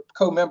 4 of your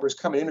co-members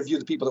come and interview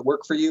the people that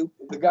work for you.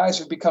 The guys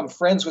have become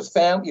friends with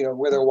family,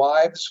 where their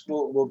wives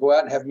will go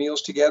out and have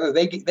meals together.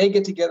 They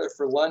get together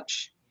for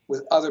lunch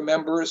with other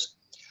members.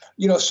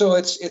 So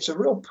it's a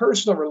real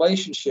personal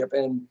relationship.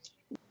 And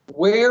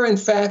where, in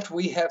fact,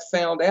 we have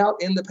found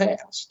out in the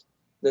past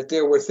that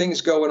there were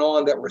things going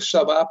on that were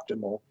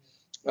suboptimal,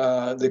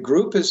 the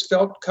group has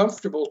felt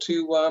comfortable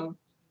to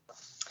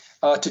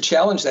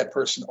challenge that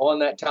person on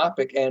that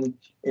topic, and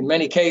in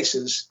many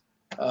cases,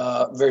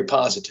 very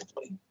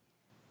positively.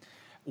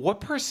 What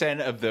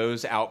percent of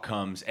those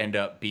outcomes end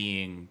up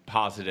being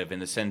positive in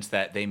the sense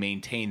that they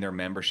maintain their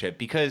membership?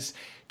 Because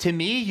to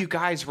me, you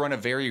guys run a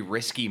very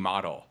risky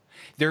model.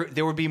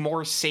 There would be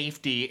more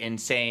safety in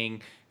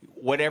saying,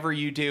 whatever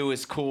you do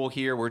is cool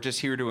here. We're just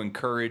here to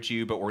encourage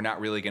you, but we're not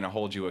really going to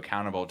hold you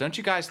accountable. Don't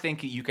you guys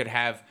think you could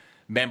have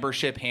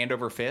membership hand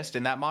over fist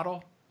in that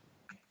model?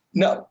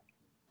 No,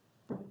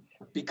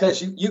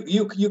 because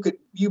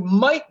you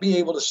might be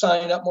able to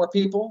sign up more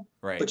people,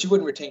 right, but you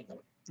wouldn't retain them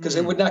because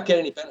they would not get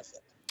any benefit.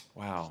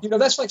 Wow.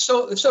 That's like,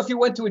 so if you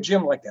went to a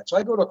gym like that. So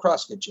I go to a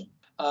CrossFit gym,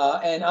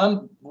 and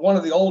I'm one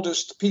of the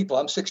oldest people.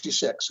 I'm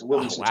 66. Or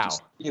will be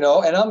 66.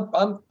 Wow. And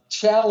I'm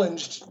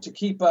challenged to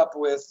keep up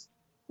with,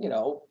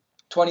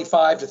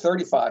 25 to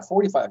 35,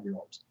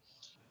 45-year-olds.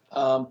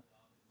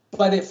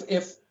 But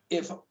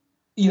if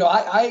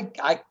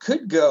I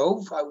could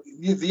go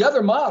the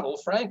other model,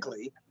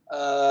 frankly,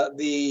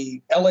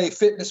 the LA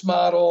Fitness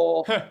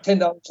model,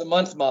 $10 a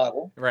month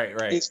model,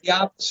 right, is the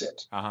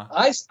opposite.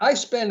 Uh-huh. I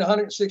spend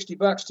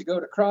 $160 to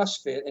go to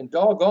CrossFit, and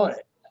doggone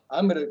it,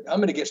 I'm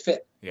gonna get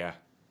fit. Yeah.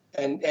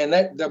 And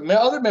that the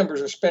other members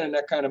are spending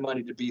that kind of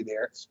money to be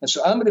there, and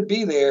so I'm gonna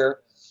be there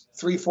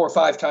 3, 4,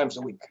 5 times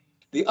a week.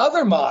 The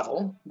other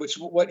model, which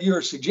what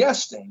you're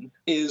suggesting,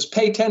 is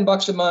pay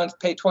 $10 a month,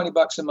 pay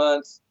 $20 a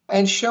month,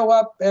 and show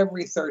up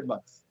every third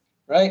month,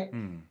 right?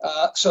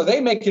 So they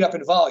make it up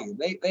in volume.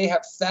 They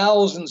have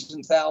thousands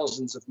and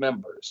thousands of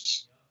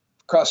members.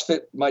 CrossFit,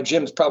 my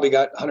gym's probably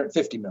got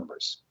 150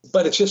 members,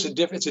 but it's just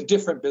it's a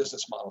different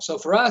business model. So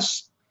for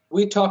us,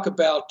 we talk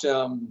about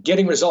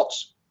getting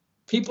results.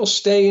 People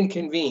stay and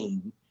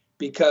convene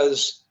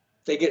because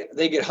they get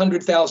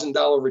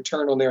 $100,000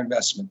 return on their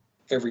investment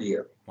every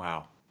year.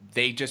 Wow.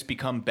 They just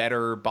become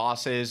better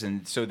bosses,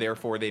 and so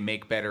therefore they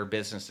make better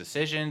business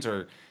decisions,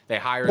 or they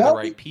hire the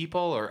right people,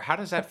 or how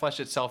does that flesh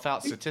itself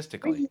out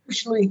statistically?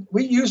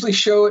 We usually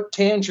show it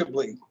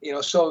tangibly.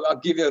 So I'll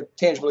give you a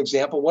tangible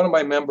example. One of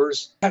my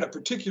members had a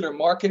particular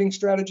marketing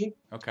strategy.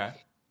 Okay.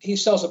 He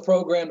sells a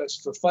program that's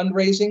for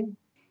fundraising,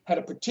 had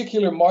a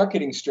particular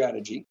marketing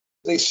strategy.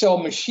 They sell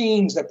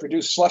machines that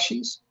produce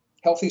slushies,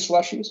 healthy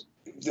slushies.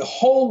 The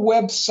whole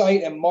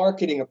website and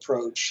marketing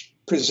approach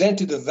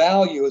presented the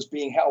value as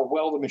being how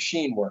well the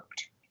machine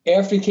worked.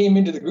 After he came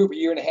into the group a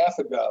year and a half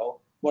ago,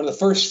 one of the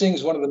first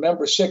things one of the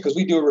members said, because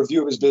we do a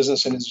review of his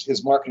business and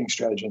his marketing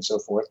strategy and so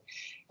forth,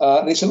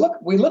 they said, look,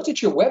 we looked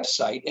at your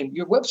website, and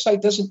your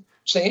website doesn't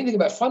say anything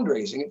about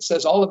fundraising. It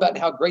says all about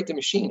how great the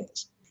machine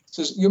is. It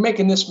says, you're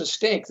making this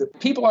mistake, that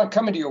people aren't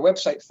coming to your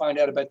website to find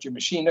out about your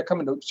machine. They're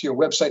coming to your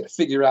website to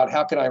figure out,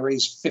 how can I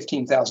raise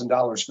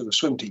 $15,000 for the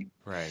swim team?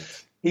 Right.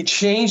 He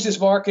changed his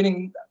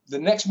marketing the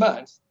next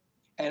month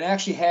and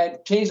actually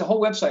had changed the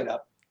whole website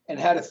up and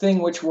had a thing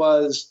which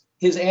was,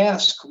 his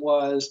ask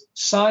was,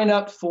 sign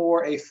up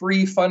for a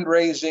free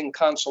fundraising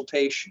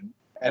consultation.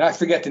 And I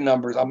forget the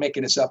numbers. I'm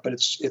making this up, but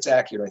it's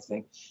accurate, I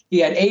think. He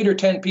had 8 or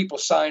 10 people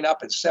sign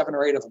up, and 7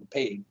 or 8 of them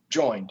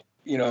joined,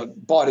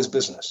 bought his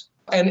business.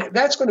 And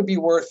that's going to be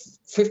worth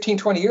 15,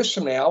 20 years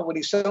from now. When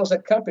he sells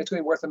that company, it's going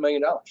to be worth $1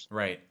 million.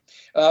 Right.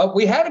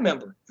 We had a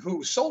member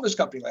who sold his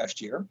company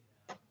last year.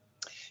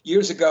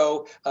 Years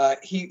ago,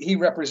 he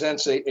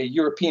represents a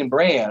European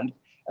brand.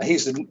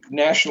 He's the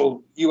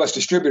national U.S.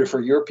 distributor for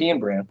a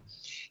European brand.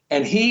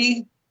 And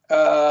he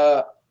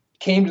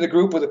came to the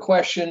group with a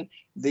question.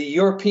 The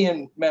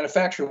European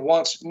manufacturer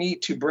wants me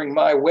to bring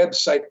my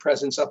website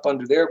presence up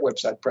under their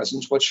website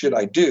presence. What should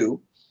I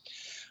do?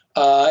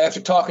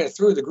 After talking it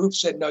through, the group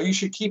said, no, you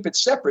should keep it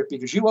separate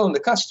because you own the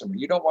customer.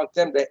 You don't want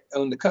them to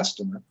own the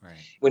customer. Right.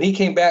 When he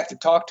came back to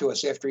talk to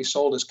us after he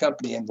sold his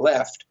company and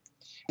left,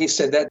 he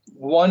said that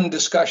one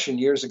discussion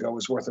years ago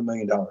was worth $1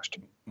 million to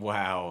me.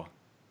 Wow.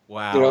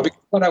 Because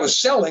what I was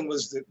selling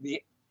was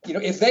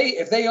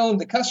if they owned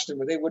the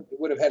customer, they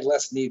would have had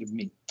less need of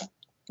me,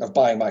 of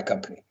buying my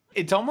company.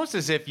 It's almost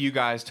as if you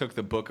guys took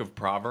the book of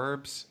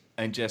Proverbs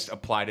and just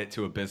applied it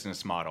to a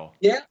business model.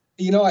 Yeah.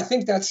 I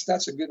think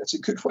that's a good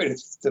way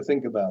to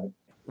think about it.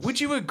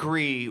 Would you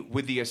agree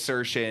with the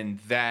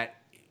assertion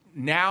that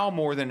now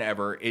more than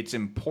ever, it's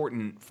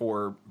important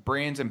for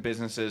brands and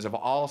businesses of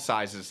all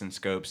sizes and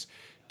scopes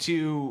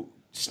to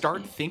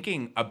start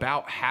thinking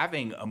about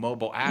having a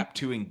mobile app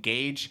to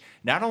engage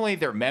not only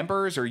their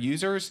members or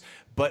users,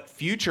 but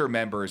future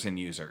members and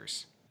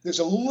users? There's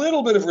a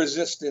little bit of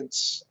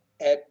resistance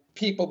at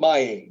people my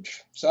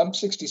age. So I'm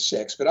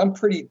 66, but I'm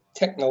pretty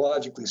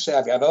technologically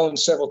savvy. I've owned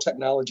several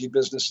technology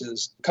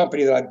businesses. A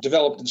company that I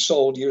developed and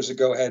sold years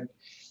ago had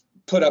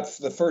put up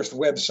the first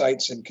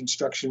websites and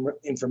construction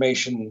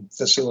information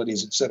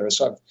facilities, et cetera.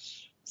 So I'm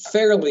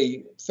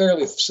fairly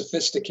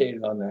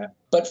sophisticated on that.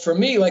 But for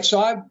me,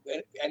 I'm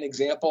an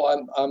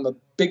example. I'm a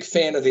big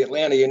fan of the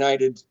Atlanta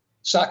United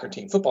soccer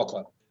team, football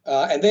club.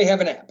 And they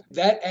have an app.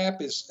 That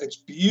app it's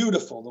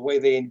beautiful the way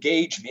they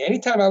engage me.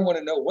 Anytime I want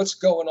to know what's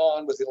going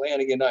on with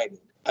Atlanta United,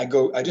 I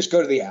just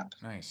go to the app.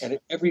 Nice. And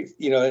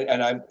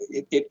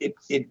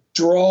it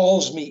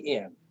draws me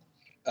in.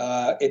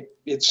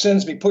 It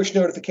sends me push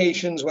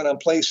notifications when I'm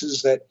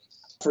places that,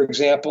 for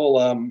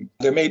example,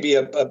 there may be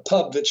a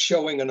pub that's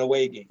showing an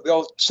away game.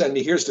 They'll send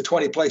me, here's the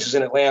 20 places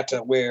in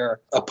Atlanta where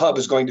a pub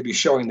is going to be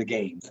showing the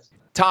game.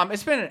 Tom,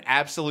 it's been an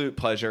absolute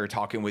pleasure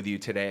talking with you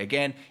today.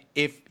 Again,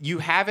 if you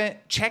haven't,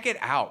 check it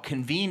out,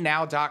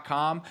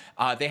 convenenow.com.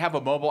 They have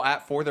a mobile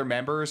app for their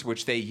members,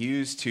 which they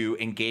use to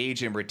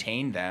engage and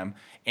retain them.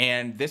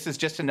 And this is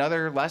just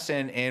another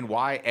lesson in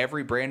why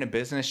every brand and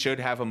business should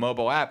have a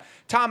mobile app.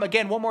 Tom,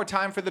 again, one more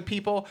time for the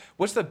people,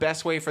 what's the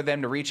best way for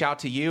them to reach out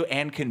to you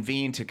and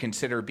Convene to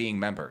consider being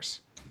members?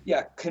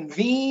 Yeah,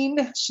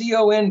 Convene,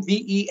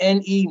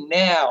 CONVENE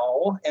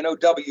now,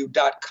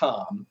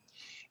 NOW.com.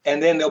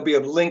 And then there'll be a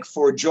link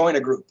for join a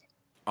group.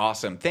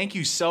 Awesome. Thank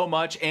you so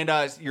much. And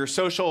your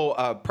social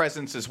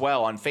presence as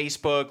well on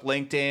Facebook,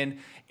 LinkedIn,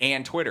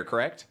 and Twitter,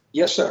 correct?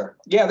 Yes, sir.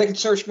 Yeah, they can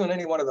search me on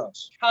any one of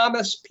those.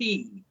 Thomas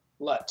P.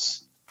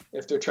 Lutz,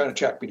 if they're trying to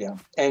track me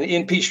down. And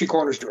in Peachtree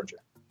Corners, Georgia.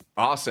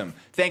 Awesome.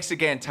 Thanks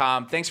again,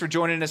 Tom. Thanks for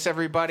joining us,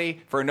 everybody,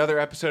 for another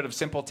episode of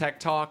Simple Tech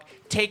Talk.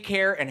 Take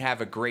care and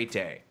have a great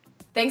day.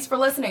 Thanks for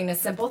listening to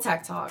Simple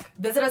Tech Talk.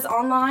 Visit us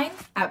online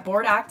at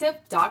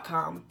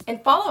boardactive.com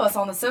and follow us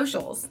on the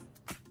socials.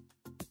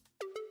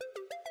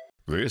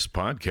 This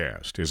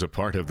podcast is a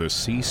part of the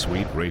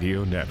C-Suite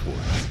Radio Network.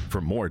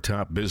 For more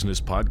top business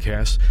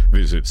podcasts,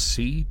 visit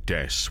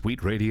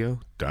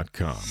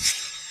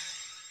c-suiteradio.com.